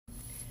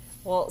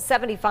Well,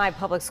 75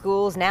 public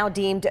schools now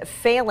deemed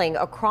failing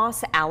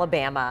across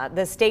Alabama.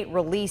 The state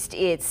released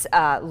its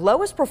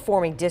lowest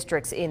performing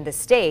districts in the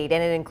state,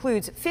 and it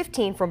includes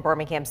 15 from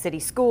Birmingham City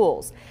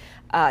schools.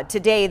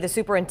 Today, the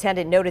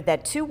superintendent noted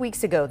that 2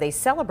 weeks ago they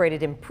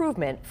celebrated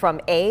improvement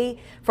from a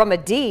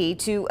D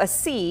to a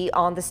C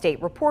on the state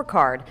report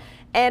card,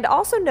 and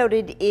also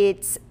noted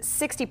its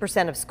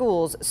 60% of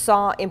schools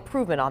saw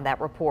improvement on that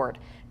report.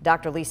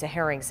 Dr. Lisa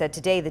Herring said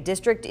today the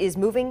district is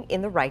moving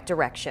in the right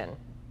direction.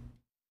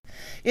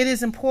 It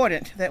is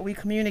important that we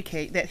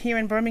communicate that here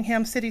in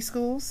Birmingham City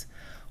Schools,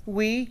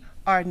 we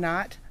are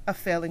not a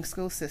failing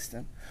school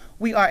system.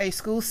 We are a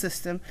school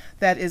system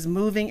that is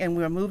moving, and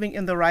we're moving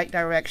in the right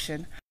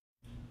direction.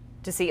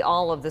 To see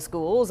all of the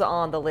schools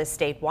on the list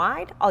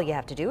statewide, all you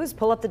have to do is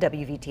pull up the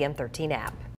WVTM 13 app.